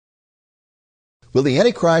Will the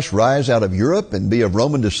Antichrist rise out of Europe and be of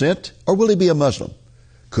Roman descent, or will he be a Muslim?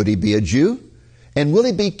 Could he be a Jew? And will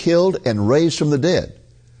he be killed and raised from the dead?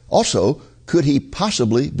 Also, could he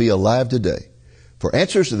possibly be alive today? For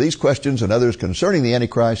answers to these questions and others concerning the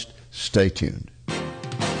Antichrist, stay tuned.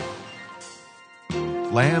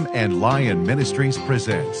 Lamb and Lion Ministries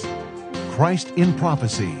presents Christ in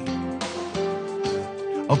Prophecy,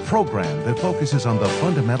 a program that focuses on the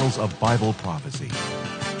fundamentals of Bible prophecy,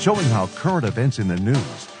 showing how current events in the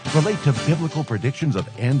news relate to biblical predictions of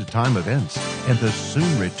end-time events and the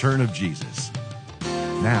soon return of Jesus.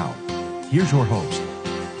 Now, here's your host,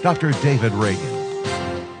 Dr. David Reagan.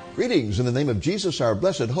 Greetings in the name of Jesus, our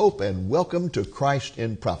blessed hope, and welcome to Christ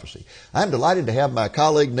in Prophecy. I'm delighted to have my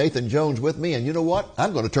colleague Nathan Jones with me, and you know what?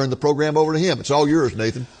 I'm going to turn the program over to him. It's all yours,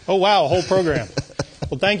 Nathan. Oh, wow, a whole program.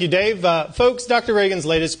 Well, thank you, Dave. Folks, Dr. Reagan's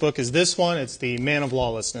latest book is this one. It's The Man of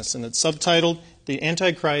Lawlessness, and it's subtitled The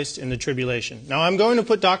Antichrist in the Tribulation. Now, I'm going to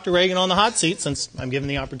put Dr. Reagan on the hot seat, since I'm given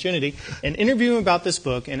the opportunity, and interview him about this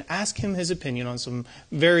book and ask him his opinion on some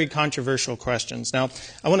very controversial questions. Now,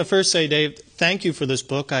 I want to first say, Dave, thank you for this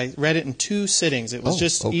book. I read it in 2 sittings. It was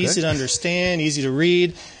easy to understand, easy to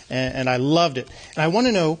read, and I loved it. And I want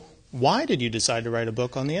to know, why did you decide to write a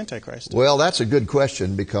book on the Antichrist? Well, that's a good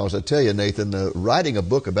question, because I tell you, Nathan, writing a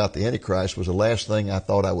book about the Antichrist was the last thing I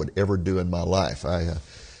thought I would ever do in my life.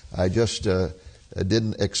 I just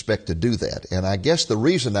didn't expect to do that. And I guess the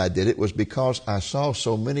reason I did it was because I saw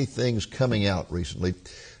so many things coming out recently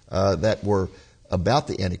that were about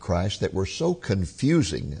the Antichrist that were so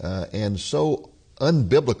confusing and so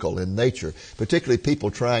unbiblical in nature, particularly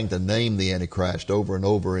people trying to name the Antichrist over and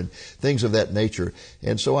over and things of that nature.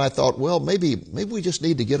 And so I thought, well, maybe we just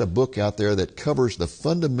need to get a book out there that covers the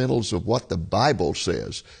fundamentals of what the Bible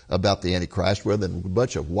says about the Antichrist rather than a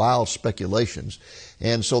bunch of wild speculations.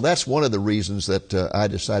 And so that's one of the reasons that I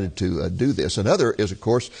decided to do this. Another is, of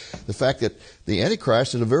course, the fact that the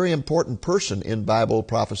Antichrist is a very important person in Bible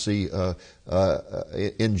prophecy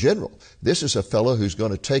in general. This is a fellow who's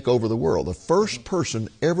going to take over the world. The first person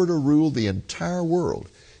ever to rule the entire world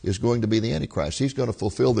is going to be the Antichrist. He's going to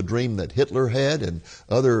fulfill the dream that Hitler had and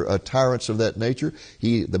other tyrants of that nature.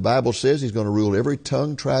 The Bible says he's going to rule every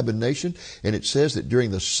tongue, tribe, and nation. And it says that during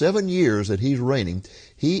the 7 years that he's reigning,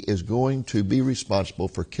 he is going to be responsible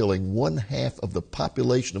for killing 1/2 of the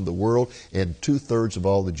population of the world and 2/3 of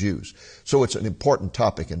all the Jews. So it's an important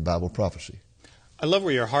topic in Bible prophecy. I love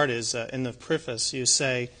where your heart is. In the preface, you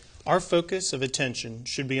say, our focus of attention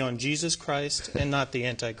should be on Jesus Christ and not the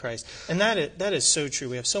Antichrist. And that is so true.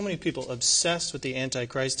 We have so many people obsessed with the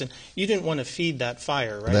Antichrist, and you didn't want to feed that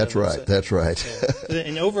fire, right? That's right. That's right.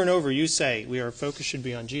 And over you say, our focus should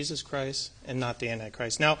be on Jesus Christ and not the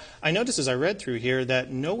Antichrist. Now, I noticed as I read through here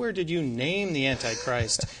that nowhere did you name the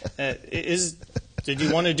Antichrist. Did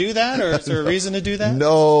you want to do that, or is there a reason to do that?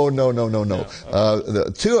 No.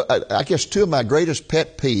 Okay. I guess two of my greatest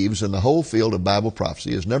pet peeves in the whole field of Bible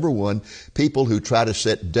prophecy is, number one, people who try to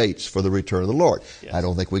set dates for the return of the Lord. Yes. I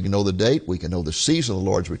don't think we can know the date. We can know the season of the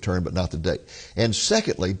Lord's return, but not the date. And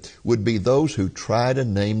secondly, would be those who try to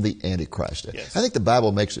name the Antichrist. Yes. I think the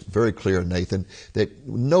Bible makes it very clear, Nathan, that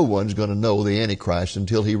no one's going to know the Antichrist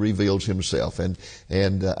until he reveals himself. And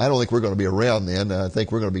I don't think we're going to be around then. I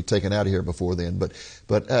think we're going to be taken out of here before then. But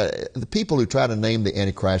the people who try to name the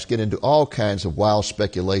Antichrist get into all kinds of wild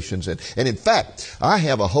speculations. And in fact, I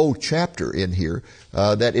have a whole chapter in here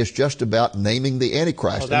that is just about naming the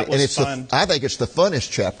Antichrist. Oh, that was fun. I think it's the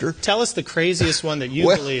funnest chapter. Tell us the craziest one that you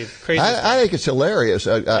believe. I think it's hilarious.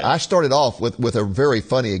 I started off with a very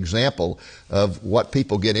funny example of what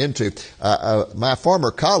people get into. My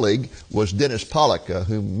former colleague was Dennis Pollock,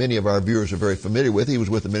 whom many of our viewers are very familiar with. He was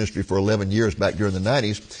with the ministry for 11 years back during the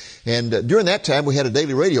 90s. And during that time, we had a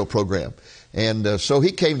daily radio program. And so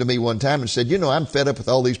he came to me one time and said, I'm fed up with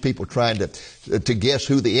all these people trying to guess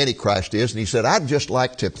who the Antichrist is. And he said, I'd just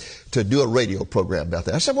like to do a radio program about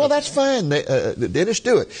that. I said, well, that's fine. Dennis,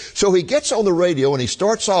 do it. So he gets on the radio and he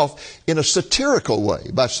starts off in a satirical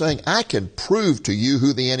way by saying, I can prove to you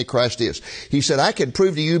who the Antichrist is. He said, I can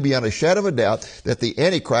prove to you beyond a shadow of a doubt that the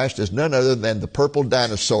Antichrist is none other than the purple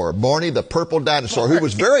dinosaur, Barney the purple dinosaur, who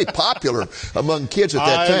was very popular among kids at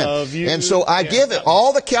that time. Love you. And so I give it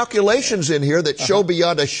all the calculations in here that show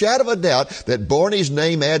beyond a shadow of a doubt that Barney's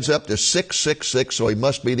name adds up to 666, so he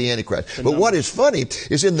must be the Antichrist. But what is funny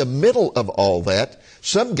is in the middle of all that,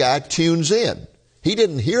 some guy tunes in. He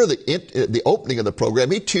didn't hear the opening of the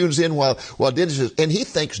program. He tunes in while Dennis is, and he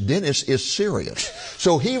thinks Dennis is serious.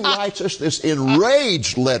 So he writes us this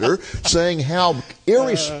enraged letter saying how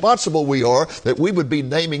irresponsible we are that we would be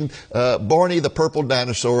naming Barney the purple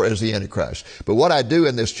dinosaur as the Antichrist. But what I do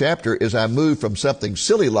in this chapter is I move from something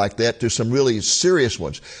silly like that to some really serious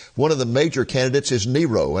ones. One of the major candidates is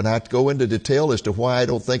Nero, and I go into detail as to why I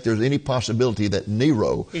don't think there's any possibility that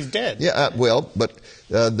Nero... He's dead. Yeah, but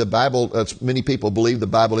the Bible, many people believe the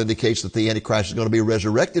Bible indicates that the Antichrist is going to be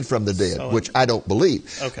resurrected from the dead, which I don't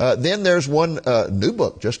believe. Okay. Then there's one new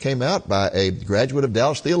book just came out by a graduate of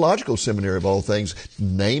Dallas Theological Seminary, of all things,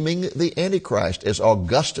 naming the Antichrist as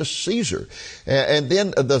Augustus Caesar. And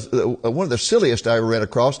then one of the silliest I ever ran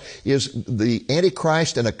across is The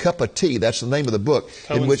Antichrist and a Cup of Tea. That's the name of the book,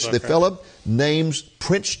 in which the fellow names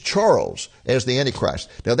Prince Charles as the Antichrist.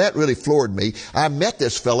 Now that really floored me. I met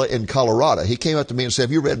this fella in Colorado. He came up to me and said,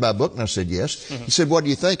 "Have you read my book?" And I said, "Yes." Mm-hmm. He said, "What do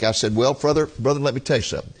you think?" I said, "Well, brother, let me tell you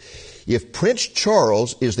something. If Prince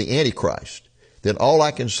Charles is the Antichrist, then all I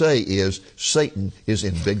can say is Satan is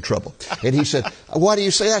in big trouble." And he said, "Why do you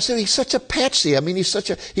say that?" I said, "He's such a patsy. I mean, he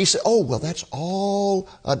said, "Oh, well, that's all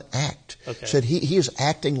an act." Okay. Said he is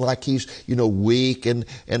acting like he's, weak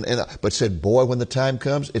but said, "Boy, when the time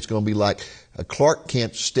comes, it's going to be like Clark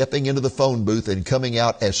Kent stepping into the phone booth and coming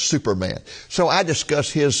out as Superman." So I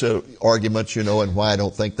discuss his arguments, and why I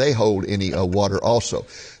don't think they hold any water also.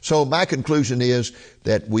 So my conclusion is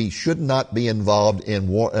that we should not be involved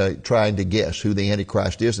in trying to guess who the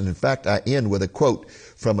Antichrist is. And in fact, I end with a quote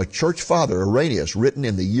from a church father, Irenaeus, written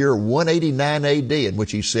in the year 189 AD, in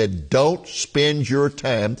which he said, "Don't spend your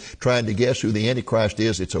time trying to guess who the Antichrist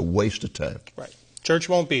is. It's a waste of time." Right. Church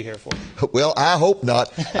won't be here for you. Well, I hope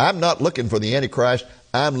not. I'm not looking for the Antichrist.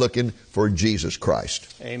 I'm looking for Jesus Christ.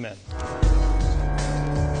 Amen.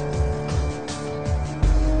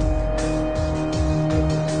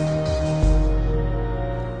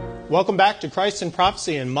 Welcome back to Christ in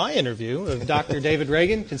Prophecy and my interview of Dr. David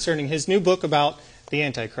Reagan concerning his new book about the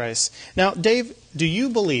Antichrist. Now, Dave, do you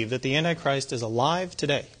believe that the Antichrist is alive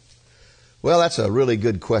today? Well, that's a really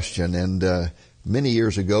good question. And many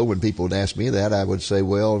years ago, when people would ask me that, I would say,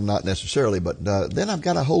 well, not necessarily. But then I've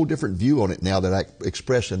got a whole different view on it now that I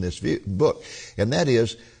express in this book. And that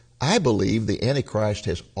is, I believe the Antichrist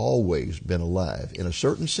has always been alive in a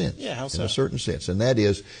certain sense. Yeah, how so? In a certain sense. And that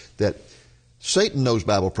is that Satan knows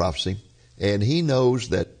Bible prophecy, and he knows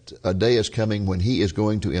that a day is coming when he is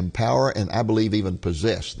going to empower and I believe even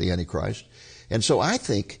possess the Antichrist. And so I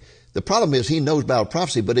think the problem is he knows Bible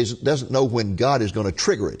prophecy, but he doesn't know when God is going to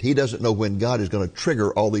trigger it. He doesn't know when God is going to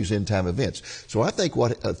trigger all these end-time events. So I think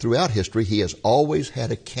throughout history, he has always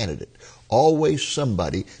had a candidate, always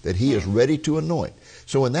somebody that he is ready to anoint.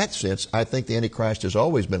 So in that sense, I think the Antichrist has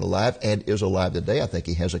always been alive and is alive today. I think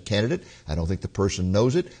he has a candidate. I don't think the person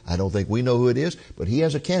knows it. I don't think we know who it is, but he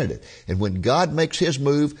has a candidate. And when God makes his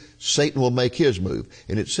move, Satan will make his move.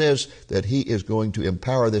 And it says that he is going to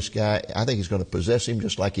empower this guy. I think he's going to possess him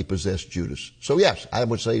just like he possessed Judas. So yes, I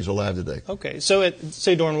would say he's alive today. Okay. So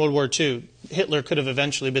say during World War II, Hitler could have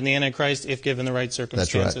eventually been the Antichrist if given the right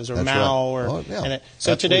circumstances. That's right. Or That's Mao. right.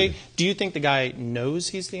 So absolutely. Today, do you think the guy knows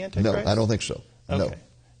he's the Antichrist? No, I don't think so. Okay. No.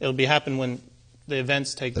 It'll be happen when the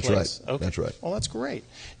events take That's place. Right. Okay. That's right. Well, that's great.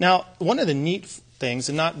 Now, one of the neat things,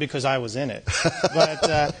 and not because I was in it,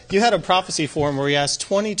 but you had a prophecy forum where you asked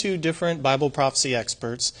 22 different Bible prophecy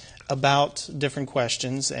experts about different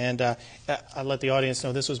questions, and I let the audience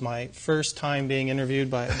know this was my first time being interviewed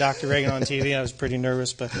by Dr. Reagan on TV. I was pretty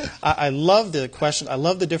nervous, but I love the question. I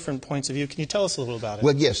love the different points of view. Can you tell us a little about it?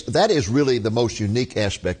 Well, yes, that is really the most unique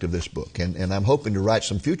aspect of this book, and I'm hoping to write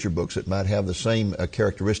some future books that might have the same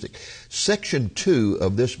characteristic. Section 2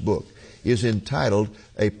 of this book is entitled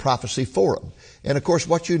A Prophecy Forum. And of course,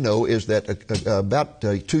 what you know is that about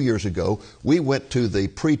 2 years ago, we went to the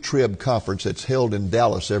pre-trib conference that's held in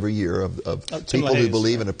Dallas every year of people who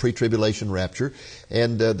believe in a pre-tribulation rapture.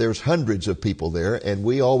 And there's hundreds of people there. And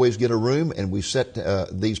we always get a room and we set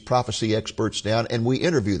these prophecy experts down and we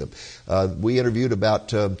interview them. We interviewed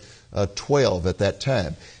about 12 at that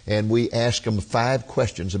time. And we asked them 5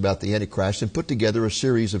 questions about the Antichrist and put together a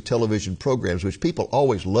series of television programs, which people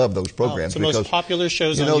always love those programs. It's the most popular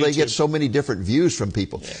shows on YouTube. They YouTube. get so many different views from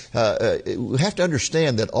people. Yeah. We have to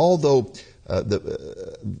understand that although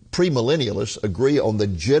the premillennialists agree on the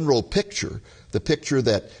general picture, the picture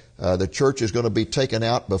that the church is going to be taken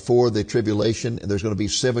out before the tribulation, and there's going to be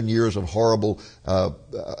 7 years of horrible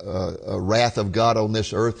wrath of God on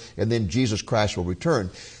this earth, and then Jesus Christ will return.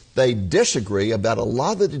 they disagree about a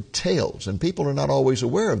lot of the details, and people are not always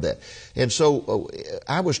aware of that. And so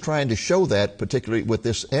I was trying to show that, particularly with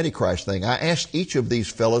this Antichrist thing. I asked each of these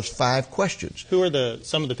fellows 5 questions. Who are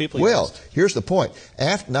some of the people you Well, asked? here's the point.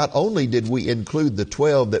 Not only did we include the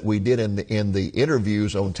 12 that we did in the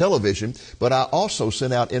interviews on television, but I also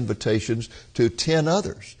sent out invitations to 10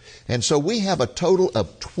 others. And so we have a total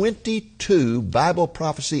of 22 Bible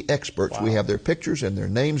prophecy experts. Wow. We have their pictures and their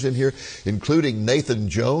names in here, including Nathan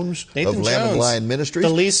Jones of Lamb and Lion Ministries. The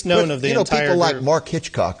least known of the entire people like group. Mark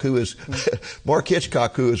Hitchcock, who is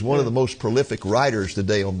one of the most prolific writers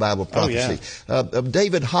today on Bible prophecy.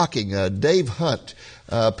 David Hocking, Dave Hunt,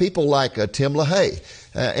 people like Tim LaHaye.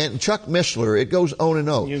 And Chuck Missler, it goes on and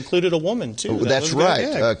on. You included a woman, too. That's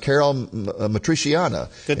right, Carol Matriciana.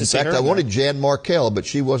 Good to In see fact, her I wanted there. Jan Markell, but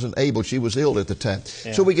she wasn't able. She was ill at the time.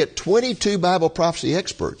 Yeah. So we get 22 Bible prophecy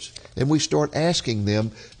experts, and we start asking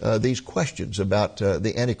them these questions about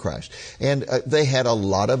the Antichrist. And they had a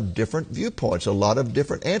lot of different viewpoints, a lot of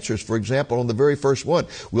different answers. For example, on the very first one,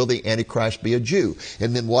 will the Antichrist be a Jew?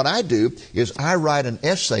 And then what I do is I write an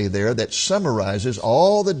essay there that summarizes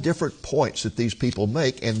all the different points that these people make,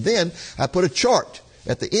 and then I put a chart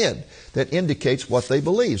at the end that indicates what they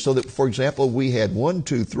believe. So that, for example, we had 1,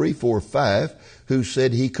 2, 3, 4, 5 who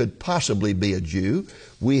said he could possibly be a Jew.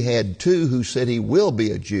 We had 2 who said he will be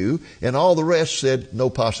a Jew, and all the rest said no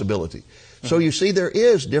possibility. So you see, there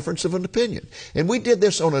is difference of an opinion. And we did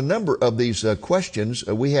this on a number of these questions.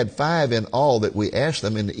 We had 5 in all that we asked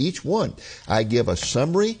them, and each one I give a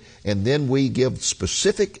summary, and then we give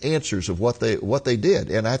specific answers of what they did.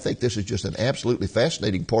 And I think this is just an absolutely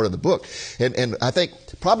fascinating part of the book. And I think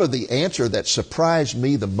probably the answer that surprised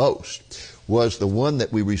me the most was the one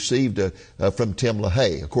that we received from Tim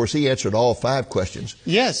LaHaye. Of course, he answered all 5 questions.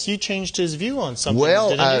 Yes, you changed his view on something, Well,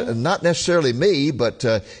 didn't you? not necessarily me, but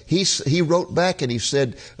he wrote back and he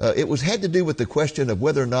said it had to do with the question of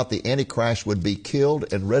whether or not the Antichrist would be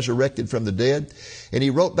killed and resurrected from the dead. And he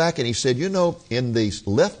wrote back and he said, you know, in the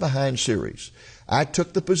Left Behind series, I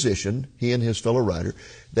took the position, he and his fellow writer,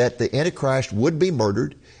 that the Antichrist would be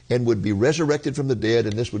murdered and would be resurrected from the dead,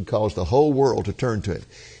 and this would cause the whole world to turn to him.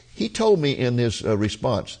 He told me in his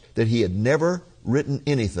response that he had never written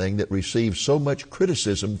anything that received so much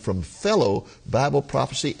criticism from fellow Bible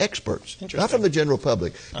prophecy experts. Not from the general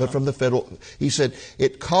public, but from the federal. He said,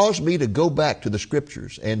 it caused me to go back to the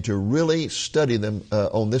scriptures and to really study them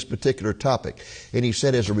on this particular topic. And he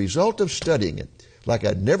said, as a result of studying it, like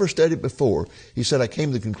I'd never studied before, he said, I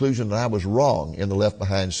came to the conclusion that I was wrong in the Left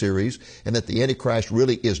Behind series, and that the Antichrist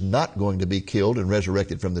really is not going to be killed and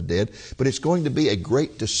resurrected from the dead, but it's going to be a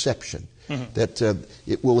great deception. That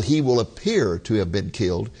he will appear to have been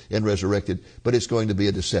killed and resurrected, but it's going to be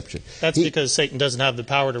a deception. That's because Satan doesn't have the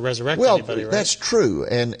power to resurrect well, anybody, right? That's true,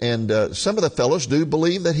 and some of the fellows do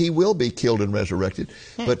believe that he will be killed and resurrected,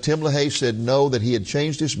 but Tim LaHaye said no, that he had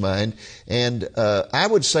changed his mind, and I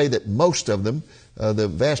would say that most of them, the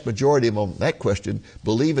vast majority of them on that question,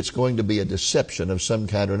 believe it's going to be a deception of some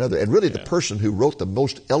kind or another. And really the person who wrote the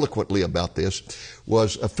most eloquently about this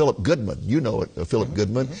was Philip Goodman. You know it, Philip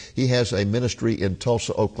Goodman. He has a ministry in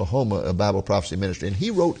Tulsa, Oklahoma, a Bible prophecy ministry. And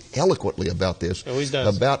he wrote eloquently about this, Always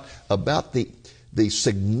does. about the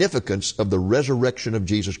significance of the resurrection of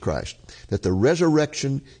Jesus Christ. That the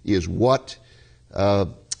resurrection is what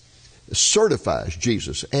certifies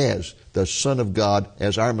Jesus as the Son of God,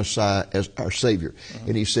 as our Messiah, as our Savior.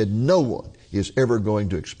 And he said no one is ever going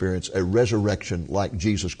to experience a resurrection like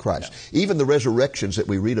Jesus Christ. Yeah. Even the resurrections that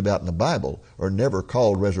we read about in the Bible are never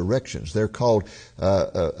called resurrections. They're called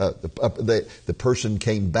the person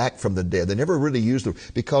came back from the dead. They never really use them,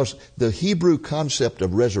 because the Hebrew concept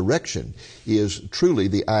of resurrection is truly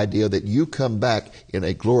the idea that you come back in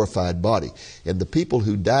a glorified body. And the people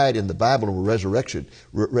who died in the Bible and were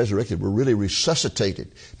resurrected were really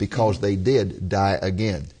resuscitated, because they did die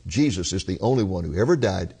again. Jesus is the only one who ever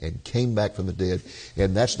died and came back from the dead,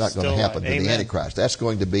 and that's not going to happen to the Antichrist. That's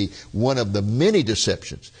going to be one of the many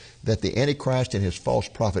deceptions that the Antichrist and his false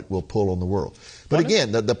prophet will pull on the world. But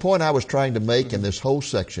again, the point I was trying to make in this whole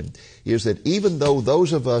section is that even though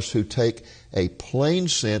those of us who take a plain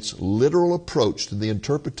sense, literal approach to the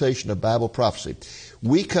interpretation of Bible prophecy,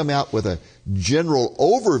 we come out with a general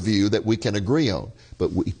overview that we can agree on,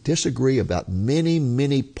 but we disagree about many,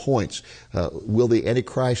 many points. Will the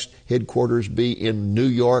Antichrist headquarters be in New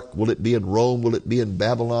York? Will it be in Rome? Will it be in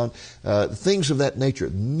Babylon? Things of that nature.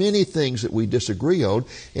 Many things that we disagree on,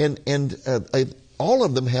 and all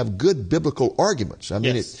of them have good biblical arguments. I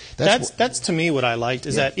mean, yes. That's to me what I liked,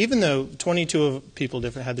 is that even though 22 of people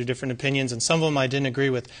had their different opinions, and some of them I didn't agree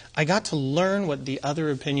with, I got to learn what the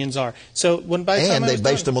other opinions are. So by the time they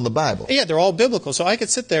based them on the Bible. Yeah, they're all biblical. So I could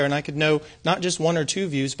sit there and I could know not just one or two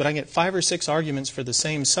views, but I get 5 or 6 arguments for the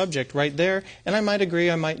same subject right there, and I might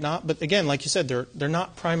agree, I might not. But again, like you said, they're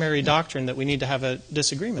not primary doctrine that we need to have a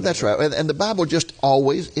disagreement. That's right. And the Bible just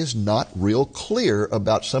always is not real clear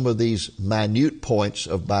about some of these minute points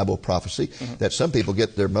of Bible prophecy that some people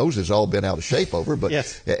get their Moses all bent out of shape over. But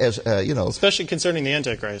yes. as you know, especially concerning the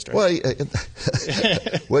Antichrist, right?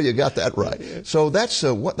 Well, you got that right. So that's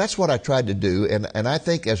what I tried to do, and I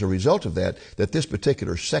think as a result of that this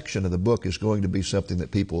particular section of the book is going to be something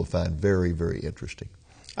that people will find very, very interesting.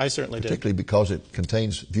 I certainly did. Particularly because it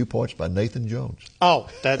contains viewpoints by Nathan Jones. Oh,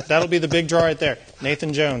 that'll be the big draw right there.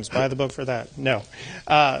 Nathan Jones, buy the book for that. No.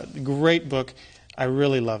 Great book. I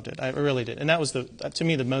really loved it. I really did. And that was, to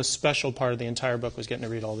me, the most special part of the entire book, was getting to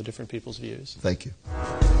read all the different people's views. Thank you.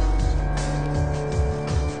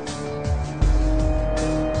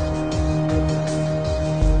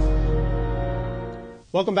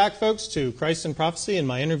 Welcome back, folks, to Christ in Prophecy and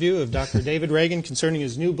my interview of Dr. David Reagan concerning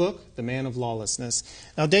his new book, The Man of Lawlessness.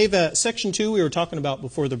 Now, Dave, Section 2 we were talking about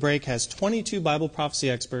before the break has 22 Bible prophecy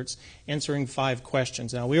experts answering 5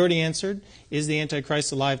 questions. Now, we already answered, is the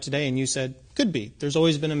Antichrist alive today? And you said, could be. There's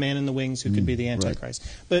always been a man in the wings who could be the Antichrist.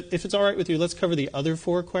 Right. But if it's all right with you, let's cover the other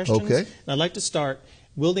 4 questions. Okay. And I'd like to start,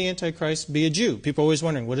 will the Antichrist be a Jew? People are always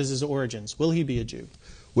wondering, what is his origins? Will he be a Jew?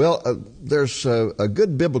 Well, there's a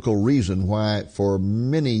good biblical reason why for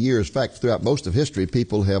many years, in fact, throughout most of history,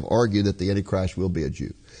 people have argued that the Antichrist will be a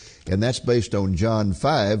Jew. And that's based on John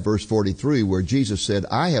 5, verse 43, where Jesus said,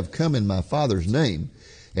 I have come in my Father's name,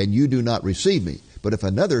 and you do not receive me. But if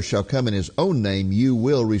another shall come in his own name, you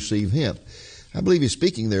will receive him. I believe he's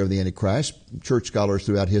speaking there of the Antichrist. Church scholars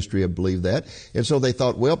throughout history have believed that. And so they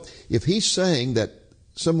thought, well, if he's saying that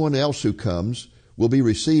someone else who comes will be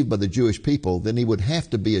received by the Jewish people, then he would have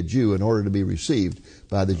to be a Jew in order to be received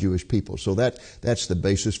by the Jewish people. So that's the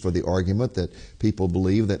basis for the argument that people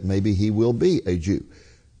believe that maybe he will be a Jew.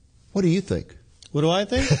 What do you think? What do I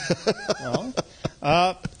think? Well,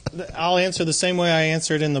 I'll answer the same way I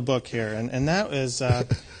answered in the book here, and that is,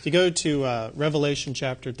 if you go to Revelation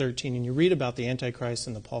chapter 13 and you read about the Antichrist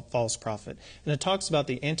and the false prophet, and it talks about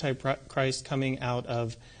the Antichrist coming out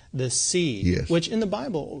of the sea, yes. Which in the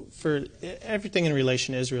Bible, for everything in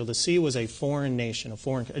relation to Israel, the sea was a foreign nation,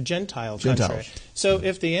 a Gentile country. Gentiles. So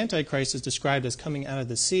if the Antichrist is described as coming out of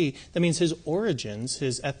the sea, that means his origins,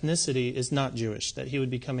 his ethnicity is not Jewish, that he would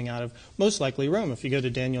be coming out of most likely Rome. If you go to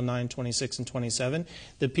Daniel 9, 26 and 27,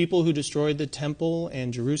 the people who destroyed the temple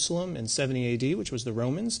and Jerusalem in 70 AD, which was the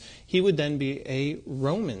Romans, he would then be a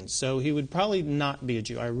Roman. So he would probably not be a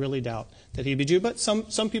Jew. I really doubt that he'd be a Jew. But some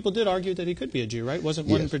people did argue that he could be a Jew, right? Wasn't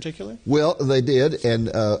one in particular? Well, they did, and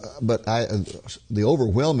but the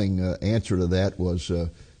overwhelming answer to that was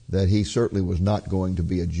that he certainly was not going to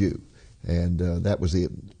be a Jew, and that was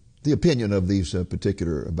the opinion of these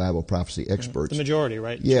particular Bible prophecy experts. The majority,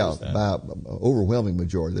 right? Yeah, by overwhelming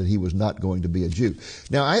majority, that he was not going to be a Jew.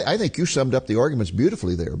 Now, I think you summed up the arguments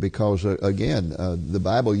beautifully there, because again, the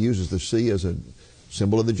Bible uses the sea as a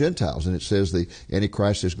symbol of the Gentiles, and it says the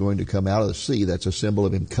Antichrist is going to come out of the sea. That's a symbol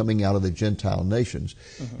of him coming out of the Gentile nations.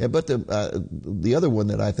 But the other one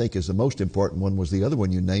that I think is the most important one was the other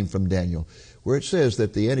one you named from Daniel, where it says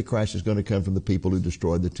that the Antichrist is going to come from the people who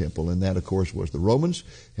destroyed the temple, and that, of course, was the Romans,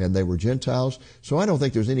 and they were Gentiles. So I don't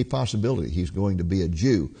think there's any possibility he's going to be a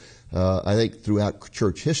Jew. I think throughout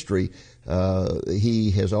church history,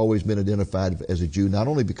 he has always been identified as a Jew, not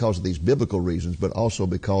only because of these biblical reasons, but also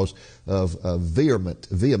because of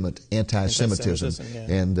vehement anti-Semitism,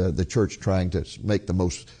 and the church trying to make the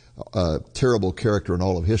most terrible character in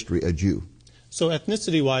all of history a Jew. So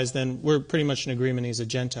ethnicity-wise, then, we're pretty much in agreement he's a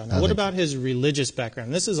Gentile. Now, what about his religious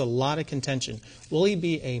background? This is a lot of contention. Will he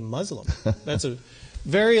be a Muslim? That's a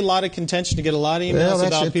lot of contention to get a lot of emails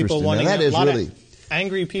about people wanting that. Is really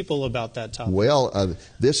angry people about that topic. Well,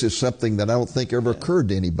 this is something that I don't think ever occurred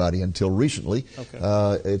to anybody until recently.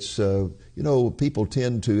 Okay. It's people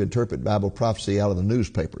tend to interpret Bible prophecy out of the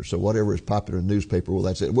newspaper. So whatever is popular in the newspaper, well,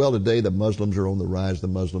 that's it. Well, today the Muslims are on the rise. The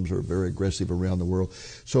Muslims are very aggressive around the world.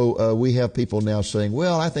 So we have people now saying,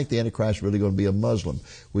 well, I think the Antichrist is really going to be a Muslim.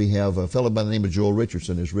 We have a fellow by the name of Joel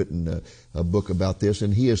Richardson has written a book about this,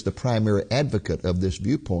 and he is the primary advocate of this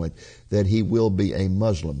viewpoint that he will be a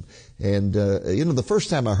Muslim. And, the first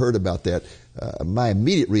time I heard about that, my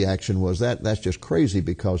immediate reaction was that's just crazy,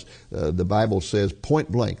 because the Bible says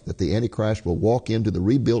point blank that the Antichrist will walk into the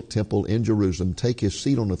rebuilt temple in Jerusalem, take his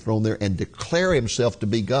seat on the throne there, and declare himself to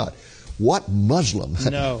be God. what Muslim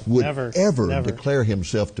would never declare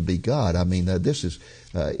himself to be God? I mean, this is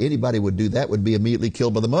anybody would do that would be immediately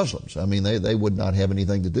killed by the Muslims. I mean, they would not have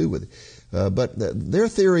anything to do with it. But their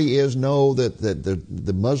theory is that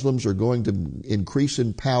the Muslims are going to increase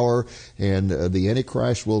in power, and the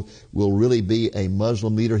Antichrist will really be a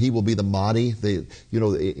Muslim leader. He will be the Mahdi.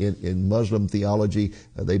 In Muslim theology,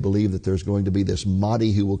 they believe that there's going to be this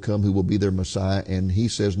Mahdi who will come, who will be their Messiah, and he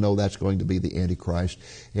says no, that's going to be the Antichrist,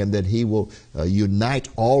 and that he will unite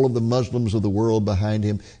all of the Muslims of the world behind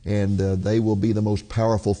him, and they will be the most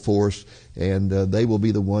powerful force, and they will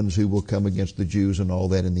be the ones who will come against the Jews and all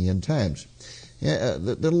that in the end times.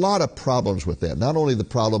 There are a lot of problems with that. Not only the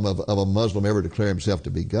problem of a Muslim ever declare himself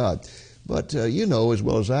to be God, but you know as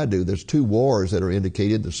well as I do, there's two wars that are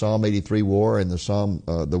indicated, the Psalm 83 war and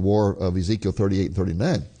the war of Ezekiel 38 and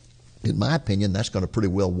 39. In my opinion, that's going to pretty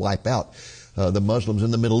well wipe out the Muslims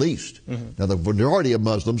in the Middle East. Mm-hmm. Now, the majority of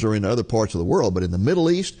Muslims are in other parts of the world, but in the Middle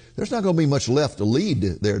East, there's not going to be much left to lead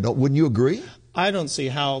there. Wouldn't you agree? I don't see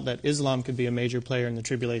how that Islam could be a major player in the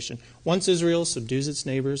tribulation. Once Israel subdues its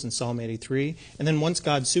neighbors in Psalm 83, and then once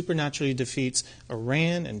God supernaturally defeats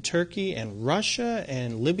Iran and Turkey and Russia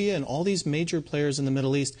and Libya and all these major players in the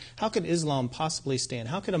Middle East, how could Islam possibly stand?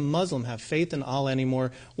 How could a Muslim have faith in Allah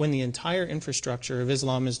anymore when the entire infrastructure of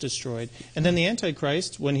Islam is destroyed? And then the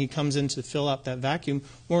Antichrist, when he comes in to fill up that vacuum,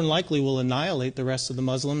 more than likely will annihilate the rest of the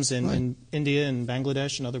Muslims in India and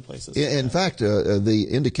Bangladesh and other places. In fact, the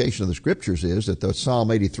indication of the Scriptures is that the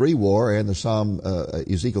Psalm 83 war and the Psalm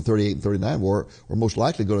Ezekiel 38 and 39 war are most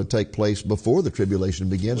likely going to take place before the tribulation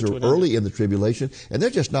begins or early in the tribulation, and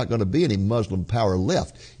there's just not going to be any Muslim power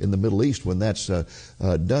left in the Middle East when that's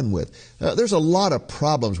done with. There's a lot of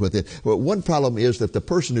problems with it. One problem is that the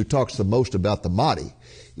person who talks the most about the Mahdi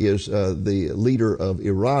is the leader of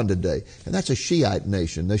Iran today, and that's a Shiite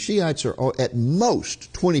nation. The Shiites are at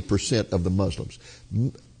most 20% of the Muslims.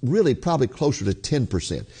 Really probably closer to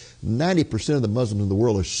 10%. 90% of the Muslims in the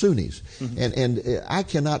world are Sunnis. Mm-hmm. And I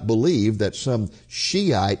cannot believe that some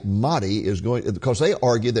Shiite Mahdi is going, because they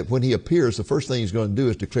argue that when he appears, the first thing he's going to do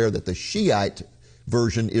is declare that the Shiite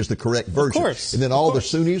version is the correct version. Of course. And then all the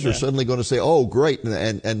Sunnis are suddenly going to say, oh, great,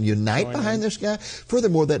 and unite behind this guy.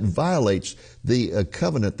 Furthermore, that violates the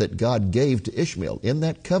covenant that God gave to Ishmael. In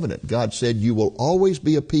that covenant, God said, you will always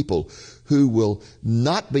be a people who will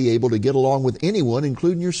not be able to get along with anyone,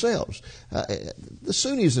 including yourselves. The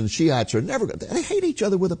Sunnis and Shiites are never going to, they hate each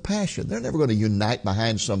other with a passion. They're never going to unite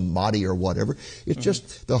behind some Mahdi or whatever. It's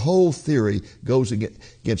just the whole theory goes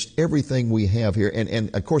against everything we have here.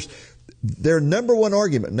 And of course, their number one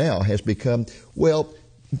argument now has become, well,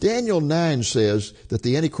 Daniel 9 says that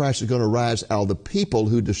the Antichrist is going to rise out of the people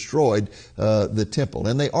who destroyed the temple.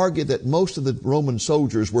 And they argued that most of the Roman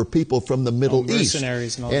soldiers were people from the Middle East.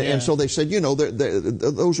 Mercenaries and all and so they said, you know,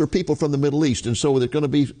 those are people from the Middle East, and so they're going to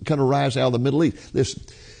be kind of rise out of the Middle East. Listen,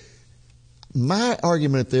 my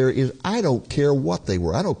argument there is I don't care what they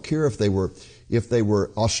were. I don't care if they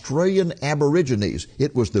were Australian Aborigines.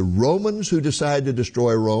 It was the Romans who decided to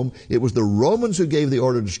destroy Rome. It was the Romans who gave the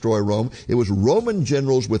order to destroy Rome. It was Roman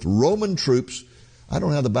generals with Roman troops. I don't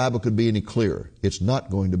know how the Bible could be any clearer. It's not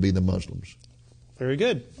going to be the Muslims. Very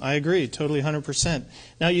good. I agree, totally 100%.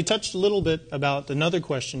 Now, you touched a little bit about another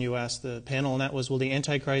question you asked the panel, and that was, will the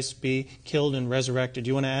Antichrist be killed and resurrected? Do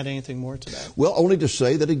you want to add anything more to that? Well, only to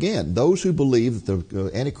say that, again, those who believe that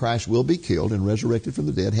the Antichrist will be killed and resurrected from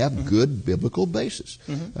the dead have good biblical basis.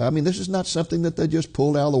 I mean, this is not something that they just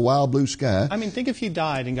pulled out of the wild blue sky. I mean, think if he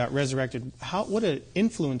died and got resurrected, what an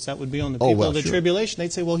influence that would be on the people of the tribulation.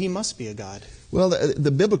 They'd say, well, he must be a god. Well,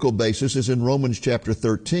 the biblical basis is in Romans chapter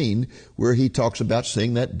 13, where he talks about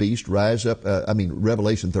seeing that beast rise up,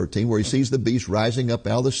 Revelation 13, where he sees the beast rising up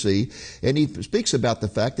out of the sea, and he speaks about the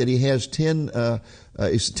fact that he has 10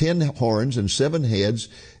 horns and 7 heads,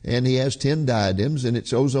 and he has 10 diadems, and it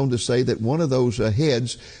goes on to say that one of those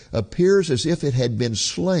heads appears as if it had been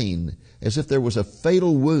slain, as if there was a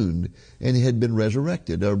fatal wound, and it had been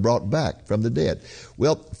resurrected or brought back from the dead.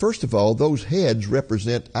 Well, first of all, those heads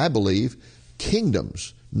represent, I believe,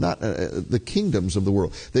 kingdoms, not the kingdoms of the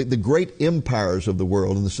world, the great empires of the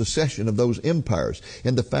world and the succession of those empires.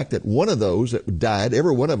 And the fact that one of those that died,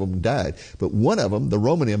 every one of them died, but one of them, the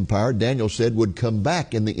Roman Empire, Daniel said would come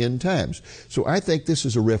back in the end times. So I think this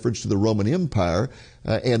is a reference to the Roman Empire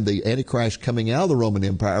and the Antichrist coming out of the Roman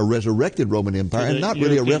Empire, a resurrected Roman Empire, and not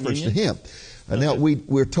really a reference to him. Now,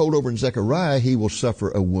 we're told over in Zechariah he will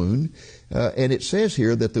suffer a wound, and it says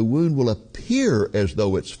here that the wound will appear as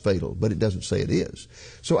though it's fatal, but it doesn't say it is.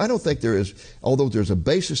 So I don't think there is, although there's a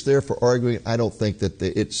basis there for arguing, I don't think that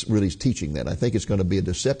it's really teaching that. I think it's going to be a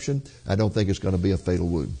deception. I don't think it's going to be a fatal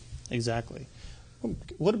wound. Exactly.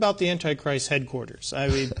 What about the Antichrist headquarters? I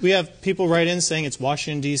mean, we have people write in saying it's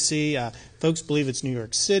Washington, D.C. Folks believe it's New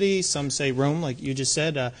York City. Some say Rome, like you just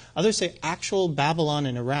said. Others say actual Babylon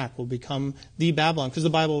in Iraq will become the Babylon, because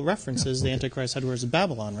the Bible references the Antichrist headquarters of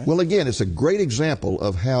Babylon, right? Well, again, it's a great example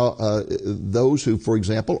of how those who, for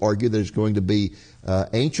example, argue that it's going to be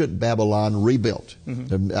ancient Babylon rebuilt.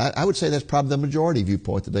 Mm-hmm. I would say that's probably the majority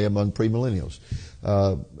viewpoint today among premillennials.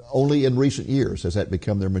 Only in recent years has that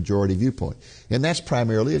become their majority viewpoint. And that's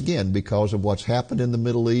primarily, again, because of what's happened in the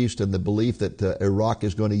Middle East and the belief that Iraq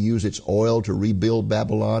is going to use its oil to rebuild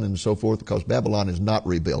Babylon and so forth, because Babylon is not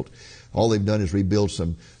rebuilt. All they've done is rebuild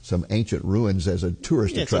some ancient ruins as a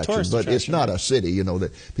tourist attraction, but it's not a city,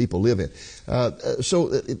 that people live in. So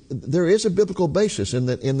there is a biblical basis in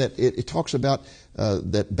that it talks about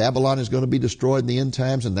that Babylon is going to be destroyed in the end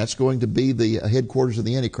times, and that's going to be the headquarters of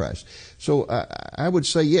the Antichrist. So I would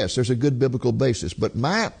say yes, there's a good biblical basis, but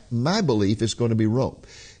my belief is going to be Rome.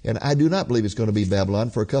 And I do not believe it's going to be Babylon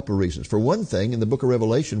for a couple of reasons. For one thing, in the book of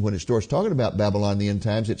Revelation, when it starts talking about Babylon in the end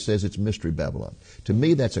times, it says it's Mystery Babylon. To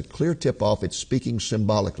me, that's a clear tip-off. It's speaking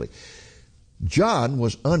symbolically. John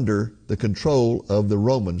was under the control of the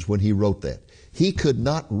Romans when he wrote that. He could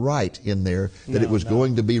not write in there that it was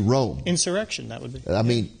going to be Rome. Insurrection, that would be. I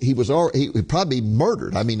mean, he would probably be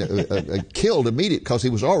murdered. I mean, killed immediately, because he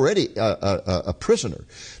was already a prisoner.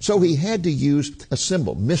 So he had to use a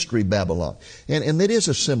symbol, Mystery Babylon. And it is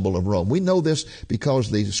a symbol of Rome. We know this because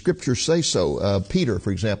the scriptures say so. Peter,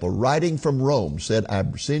 for example, writing from Rome, said, I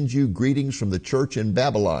send you greetings from the church in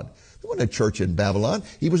Babylon. There wasn't a church in Babylon.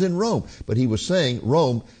 He was in Rome. But he was saying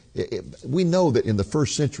Rome. We know that in the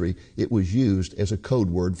first century it was used as a code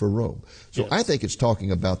word for Rome. So yes. I think it's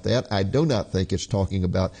talking about that. I do not think it's talking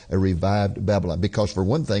about a revived Babylon, because for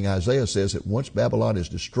one thing, Isaiah says that once Babylon is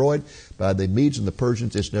destroyed by the Medes and the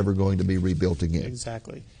Persians, it's never going to be rebuilt again.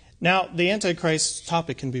 Exactly. Now, the Antichrist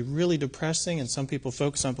topic can be really depressing, and some people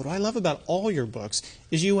focus on it, but what I love about all your books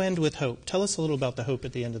is you end with hope. Tell us a little about the hope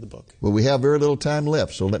at the end of the book. Well, we have very little time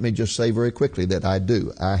left, so let me just say very quickly that I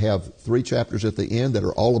do. I have 3 chapters at the end that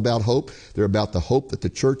are all about hope. They're about the hope that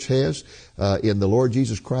the church has in the Lord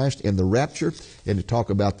Jesus Christ, in the rapture, and to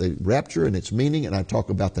talk about the rapture and its meaning, and I talk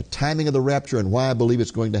about the timing of the rapture and why I believe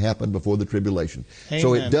it's going to happen before the tribulation. Amen.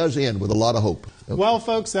 So it does end with a lot of hope. Okay. Well,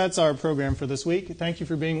 folks, that's our program for this week. Thank you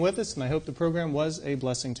for being with us, and I hope the program was a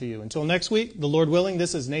blessing to you. Until next week, the Lord willing,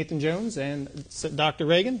 this is Nathan Jones and Dr.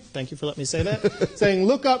 Reagan. Thank you for letting me say that. Saying,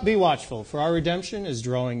 look up, be watchful, for our redemption is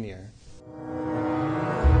drawing near.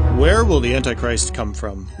 Where will the Antichrist come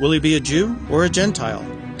from? Will he be a Jew or a Gentile?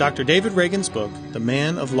 Dr. David Reagan's book, The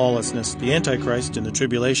Man of Lawlessness, the Antichrist in the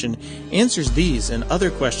Tribulation, answers these and other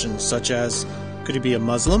questions such as, could he be a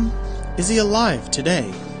Muslim? Is he alive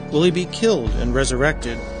today? Will he be killed and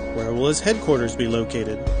resurrected? Where will his headquarters be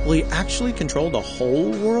located? Will he actually control the whole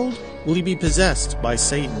world? Will he be possessed by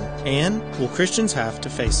Satan? And will Christians have to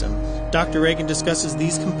face him? Dr. Reagan discusses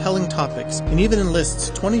these compelling topics and even enlists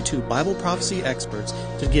 22 Bible prophecy experts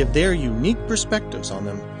to give their unique perspectives on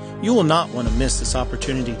them. You will not want to miss this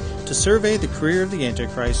opportunity to survey the career of the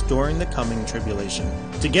Antichrist during the coming tribulation.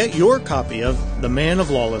 To get your copy of The Man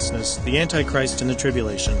of Lawlessness, the Antichrist in the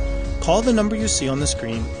Tribulation, call the number you see on the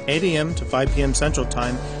screen, 8 a.m. to 5 p.m. Central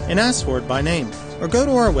Time, and ask for it by name, or go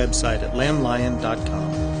to our website at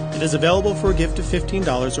lamblion.com. It is available for a gift of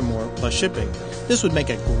 $15 or more plus shipping. This would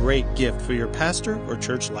make a great gift for your pastor or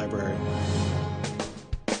church library.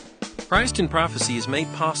 Christ in Prophecy is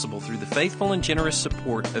made possible through the faithful and generous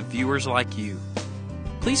support of viewers like you.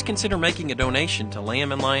 Please consider making a donation to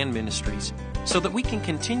Lamb and Lion Ministries so that we can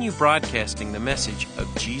continue broadcasting the message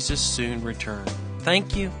of Jesus' soon return.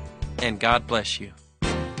 Thank you, and God bless you.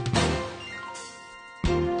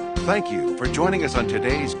 Thank you for joining us on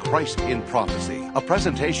today's Christ in Prophecy, a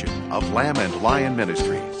presentation of Lamb and Lion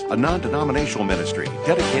Ministries, a non-denominational ministry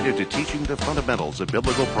dedicated to teaching the fundamentals of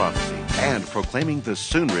biblical prophecy and proclaiming the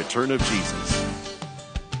soon return of Jesus.